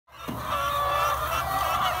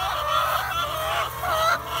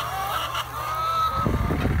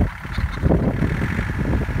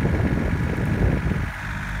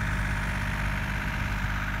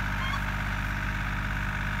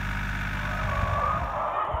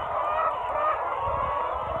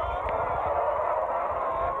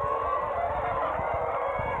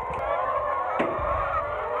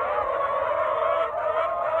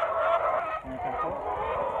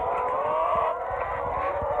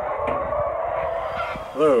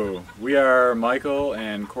Hello, we are Michael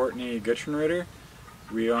and Courtney Gutschenritter.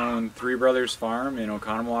 We own Three Brothers Farm in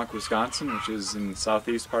Oconomowoc, Wisconsin, which is in the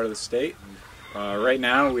southeast part of the state. Right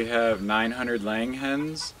now we have 900 laying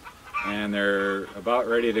hens, and they're about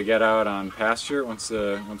ready to get out on pasture once we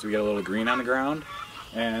get a little green on the ground.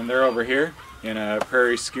 And they're over here in a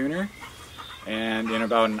Prairie Schooner. And in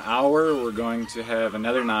about an hour we're going to have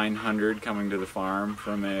another 900 coming to the farm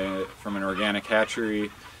from an organic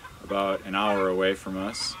hatchery about an hour away from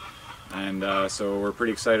us. And so we're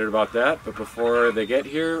pretty excited about that. But before they get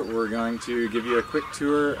here, we're going to give you a quick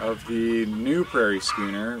tour of the new Prairie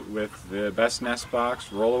Schooner with the best nest box,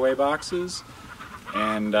 rollaway boxes,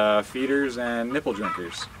 and feeders and nipple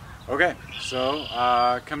drinkers. Okay, so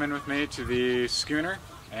come in with me to the schooner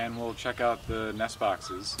and we'll check out the nest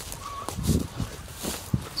boxes.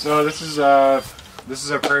 So this is a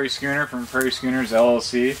Prairie Schooner from Prairie Schooners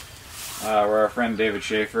LLC, where our friend David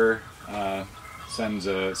Schaefer sends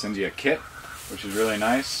you a kit, which is really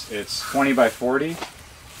nice. It's 20 by 40,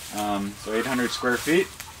 so 800 square feet.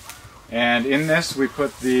 And in this we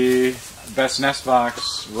put the best nest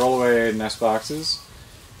box, rollaway nest boxes.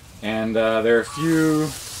 And there are a few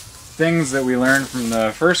things that we learned from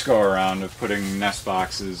the first go around of putting nest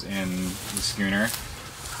boxes in the schooner.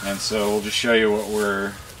 And so we'll just show you what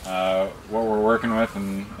we're working with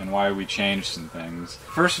and why we changed some things.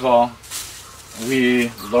 First of all, we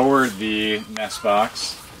lowered the nest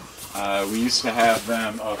box. We used to have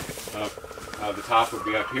them up the top would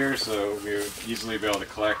be up here, so we would easily be able to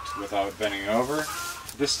collect without bending over.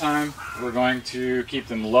 This time we're going to keep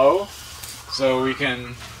them low, so we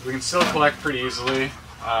can still collect pretty easily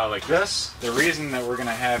like this. The reason that we're going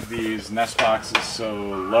to have these nest boxes so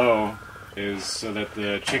low is so that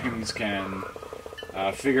the chickens can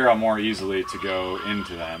figure out more easily to go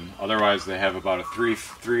into them. Otherwise they have about a 3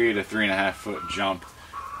 to 3.5 foot jump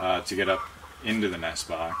to get up into the nest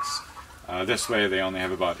box. This way they only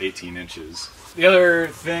have about 18 inches. The other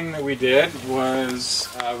thing that we did was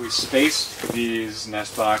we spaced these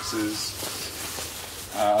nest boxes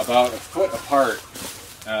about a foot apart.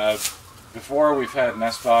 Before we've had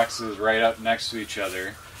nest boxes right up next to each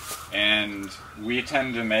other, and we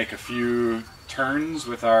tend to make a few turns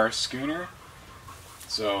with our schooner.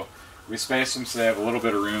 So we space them so they have a little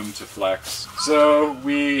bit of room to flex. So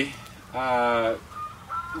with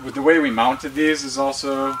the way we mounted these is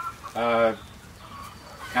also kind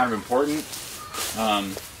of important.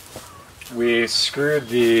 We screwed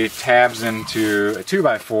the tabs into a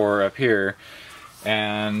 2x4 up here,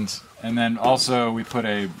 and then also we put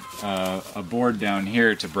a board down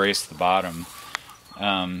here to brace the bottom.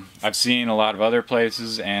 I've seen a lot of other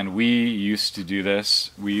places, and we used to do this.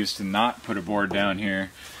 We used to not put a board down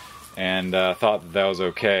here, and thought that was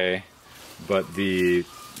okay, but the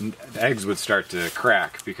eggs would start to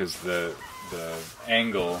crack because the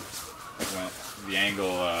angle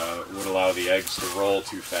would allow the eggs to roll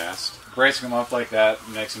too fast. Bracing them up like that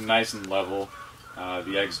makes them nice and level.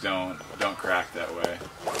 The eggs don't crack that way.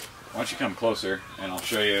 Why don't you come closer, and I'll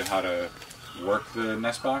show you how to work the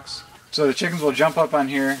nest box. So the chickens will jump up on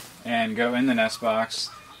here and go in the nest box.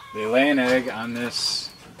 They lay an egg on this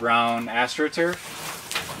brown AstroTurf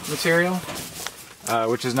material,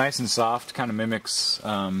 which is nice and soft, kind of mimics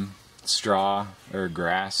straw or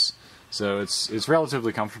grass. So it's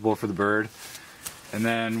relatively comfortable for the bird. And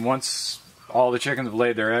then once all the chickens have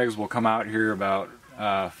laid their eggs, we'll come out here about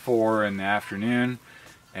 4 in the afternoon,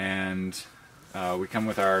 and we come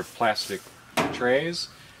with our plastic trays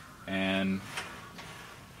and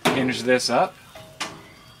hinge this up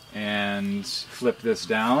and flip this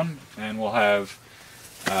down, and we'll have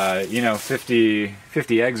 50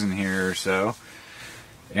 eggs in here or so,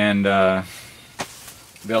 and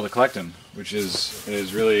be able to collect them, which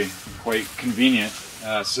is really quite convenient.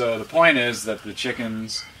 So the point is that the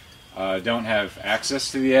chickens don't have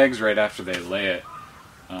access to the eggs right after they lay it.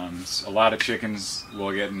 So a lot of chickens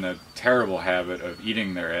will get in the terrible habit of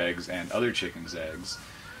eating their eggs and other chickens' eggs.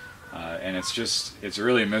 And it's a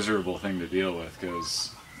really miserable thing to deal with,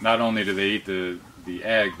 because not only do they eat the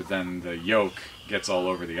egg, but then the yolk gets all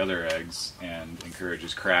over the other eggs and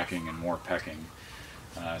encourages cracking and more pecking.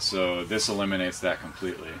 So this eliminates that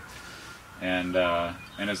completely. And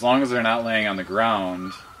as long as they're not laying on the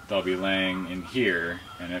ground, they'll be laying in here.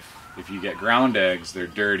 And if you get ground eggs, they're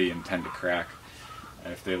dirty and tend to crack.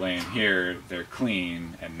 If they lay in here, they're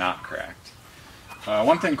clean and not cracked.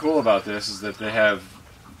 One thing cool about this is that they have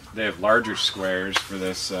larger squares for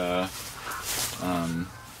this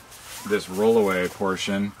this rollaway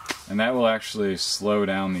portion, and that will actually slow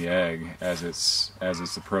down the egg as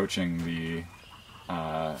it's approaching the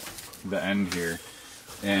end here.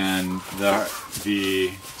 And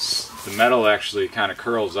the the metal actually kind of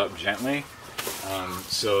curls up gently,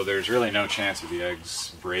 so there's really no chance of the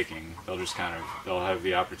eggs breaking. They'll just they'll have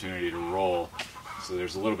the opportunity to roll, so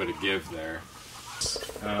there's a little bit of give there.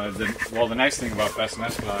 Well, the nice thing about Best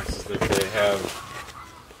Nest Box is that they have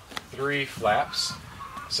 3 flaps,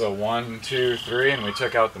 so 1, 2, 3, and we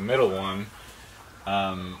took out the middle one.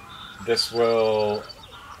 This will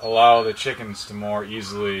allow the chickens to more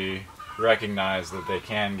easily recognize that they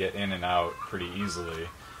can get in and out pretty easily.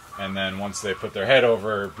 And then once they put their head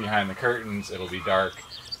over behind the curtains, it'll be dark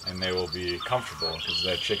and they will be comfortable, because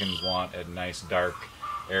the chickens want a nice dark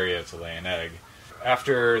area to lay an egg.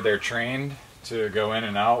 After they're trained to go in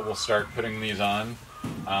and out, we'll start putting these on,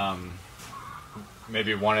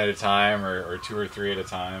 maybe 1 at a time or 2 or 3 at a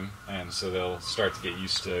time, and so they'll start to get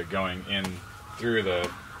used to going in through the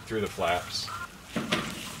flaps.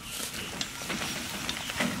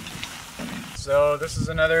 So this is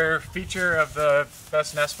another feature of the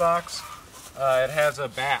Best Nest Box. It has a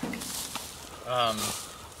back.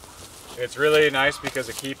 It's really nice because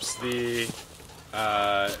it keeps the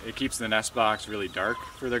nest box really dark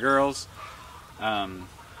for the girls, and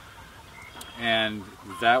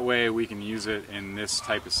that way we can use it in this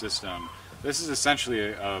type of system. This is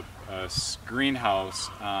essentially a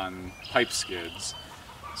greenhouse on pipe skids.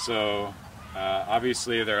 So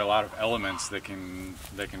obviously there are a lot of elements that can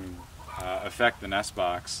affect the nest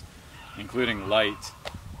box, including light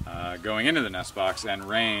going into the nest box and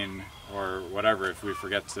rain or whatever if we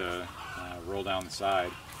forget to roll down the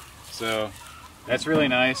side. So that's really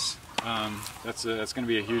nice. That's going to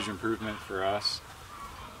be a huge improvement for us.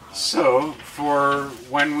 So for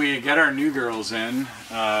when we get our new girls in,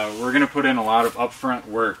 we're going to put in a lot of upfront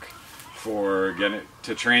work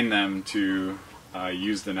to train them to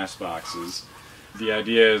use the nest boxes. The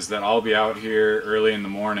idea is that I'll be out here early in the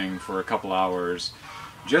morning for a couple hours,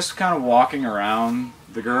 just kind of walking around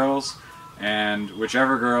the girls, and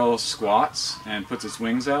whichever girl squats and puts its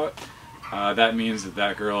wings out, that means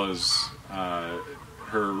that girl is,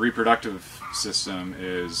 her reproductive system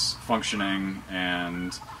is functioning,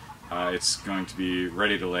 and it's going to be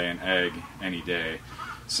ready to lay an egg any day.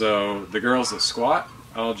 So the girls that squat,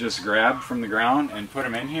 I'll just grab from the ground and put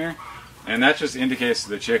them in here. And that just indicates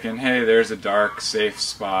to the chicken, hey, there's a dark, safe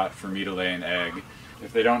spot for me to lay an egg.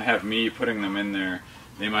 If they don't have me putting them in there,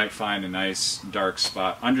 they might find a nice dark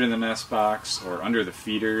spot under the nest box or under the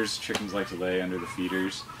feeders. Chickens like to lay under the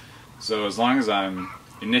feeders. So as long as I'm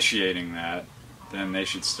initiating that, then they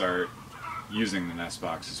should start using the nest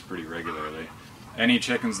boxes pretty regularly. Any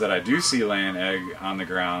chickens that I do see lay an egg on the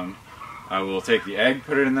ground, I will take the egg,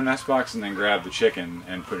 put it in the nest box, and then grab the chicken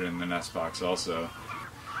and put it in the nest box also.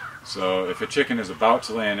 So if a chicken is about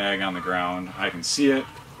to lay an egg on the ground, I can see it,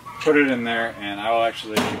 put it in there, and I will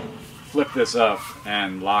actually flip this up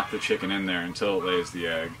and lock the chicken in there until it lays the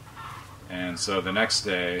egg. And so the next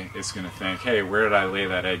day, it's going to think, hey, where did I lay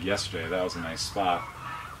that egg yesterday? That was a nice spot.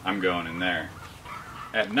 I'm going in there.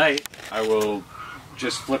 At night, I will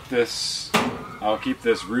just flip this, I'll keep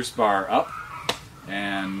this roost bar up,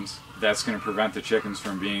 and that's going to prevent the chickens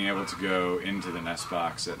from being able to go into the nest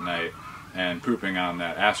box at night and pooping on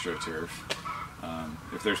that astroturf.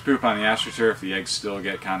 If there's poop on the astroturf, the eggs still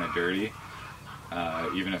get kind of dirty,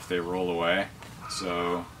 even if they roll away.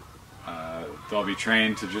 So they'll be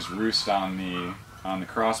trained to just roost on the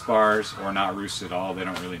crossbars, or not roost at all. They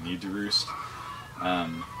don't really need to roost,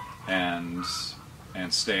 and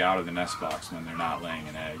stay out of the nest box when they're not laying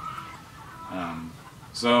an egg.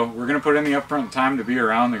 So we're going to put in the upfront time to be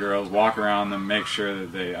around the girls, walk around them, make sure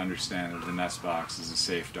that they understand that the nest box is a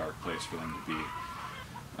safe, dark place for them to be.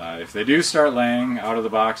 If they do start laying out of the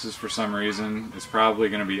boxes for some reason, it's probably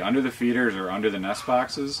going to be under the feeders or under the nest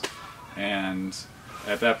boxes, and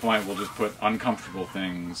at that point we'll just put uncomfortable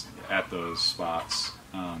things at those spots.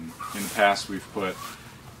 In the past we've put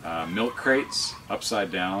milk crates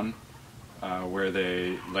upside down where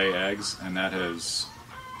they lay eggs, and that has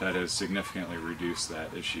significantly reduced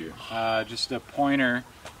that issue. Just a pointer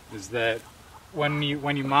is that when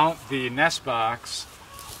you mount the nest box,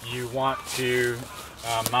 you want to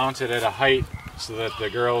mount it at a height so that the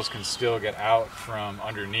girls can still get out from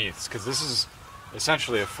underneath, because this is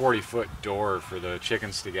essentially a 40-foot door for the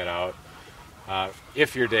chickens to get out.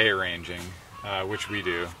 If you're day ranging, which we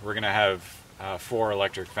do, we're going to have 4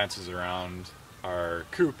 electric fences around our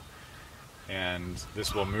coop, and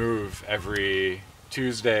this will move every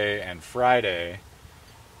Tuesday and Friday,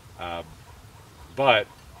 but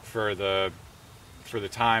for the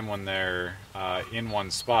time when they're in one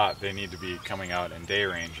spot, they need to be coming out and day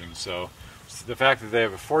ranging. So the fact that they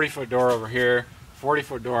have a 40-foot door over here,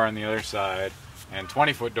 40-foot door on the other side, and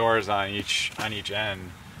 20-foot doors on each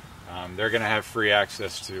end they're going to have free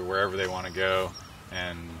access to wherever they want to go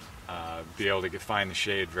and be able to find the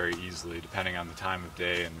shade very easily depending on the time of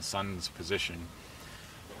day and the sun's position.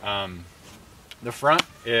 The front,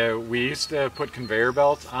 we used to put conveyor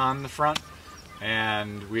belts on the front,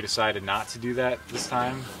 and we decided not to do that this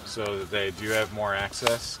time so that they do have more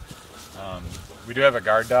access. We do have a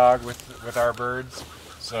guard dog with our birds,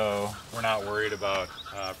 so we're not worried about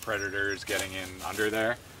predators getting in under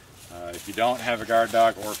there. If you don't have a guard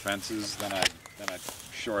dog or fences, then I'd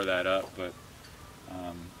shore that up, but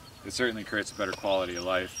it certainly creates a better quality of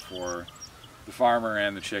life for the farmer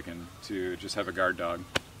and the chicken to just have a guard dog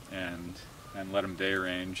and let them day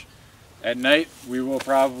range. At night, we will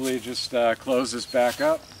probably just close this back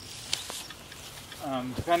up,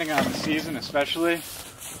 depending on the season especially.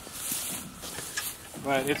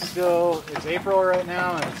 But it's April right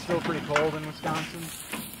now, and it's still pretty cold in Wisconsin.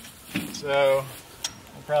 So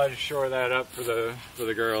we'll probably just shore that up for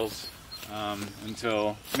the girls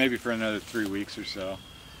until maybe for another 3 weeks or so,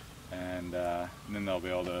 and then they'll be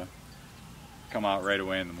able to come out right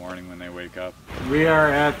away in the morning when they wake up. We are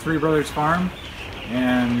at Three Brothers Farm,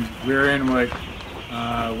 and we're in what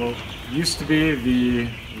used to be the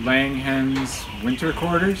laying hens winter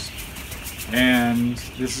quarters, and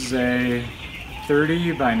this is a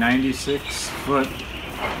 30 by 96 foot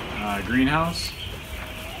greenhouse.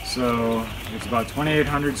 So it's about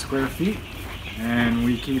 2,800 square feet, and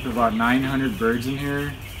we keep about 900 birds in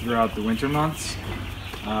here throughout the winter months,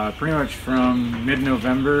 pretty much from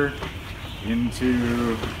mid-November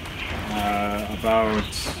into about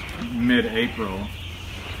mid-April,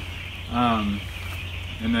 and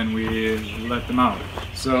then we let them out.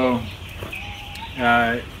 So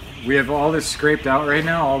we have all this scraped out right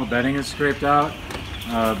now, all the bedding is scraped out,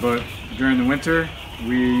 but during the winter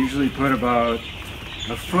we usually put about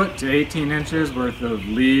a foot to 18 inches worth of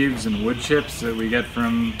leaves and wood chips that we get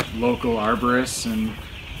from local arborists and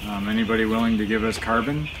anybody willing to give us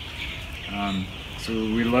carbon. So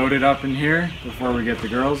we load it up in here before we get the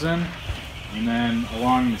girls in, and then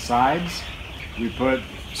along the sides we put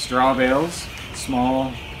straw bales,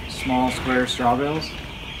 small square straw bales,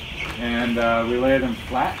 and we lay them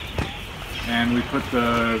flat, and we put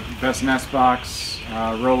the best nest box,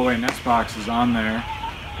 rollaway nest boxes on there.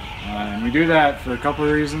 And we do that for a couple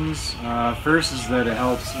of reasons. First is that it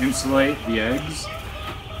helps insulate the eggs,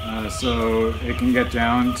 so it can get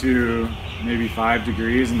down to maybe 5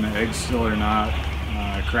 degrees and the eggs still are not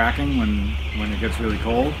cracking when it gets really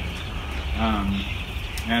cold.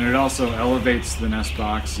 And it also elevates the nest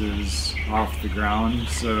boxes off the ground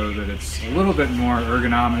so that it's a little bit more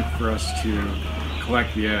ergonomic for us to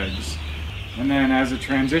collect the eggs. And then as a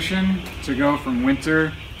transition to go from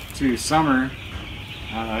winter to summer,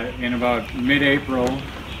 in about mid-April,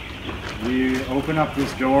 we open up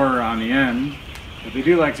this door on the end, but they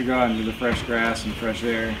do like to go out into the fresh grass and fresh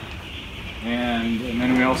air. And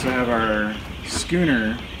then we also have our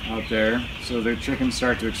schooner out there, so the chickens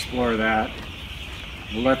start to explore that.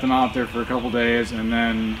 We'll let them out there for a couple days and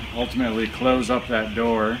then ultimately close up that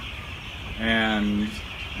door, and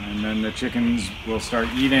then the chickens will start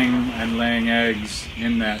eating and laying eggs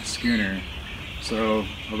in that schooner. So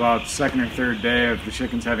about the second or third day of the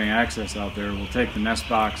chickens having access out there, we'll take the nest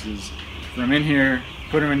boxes from in here,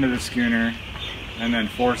 put them into the schooner, and then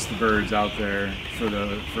force the birds out there for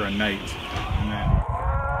a night. And then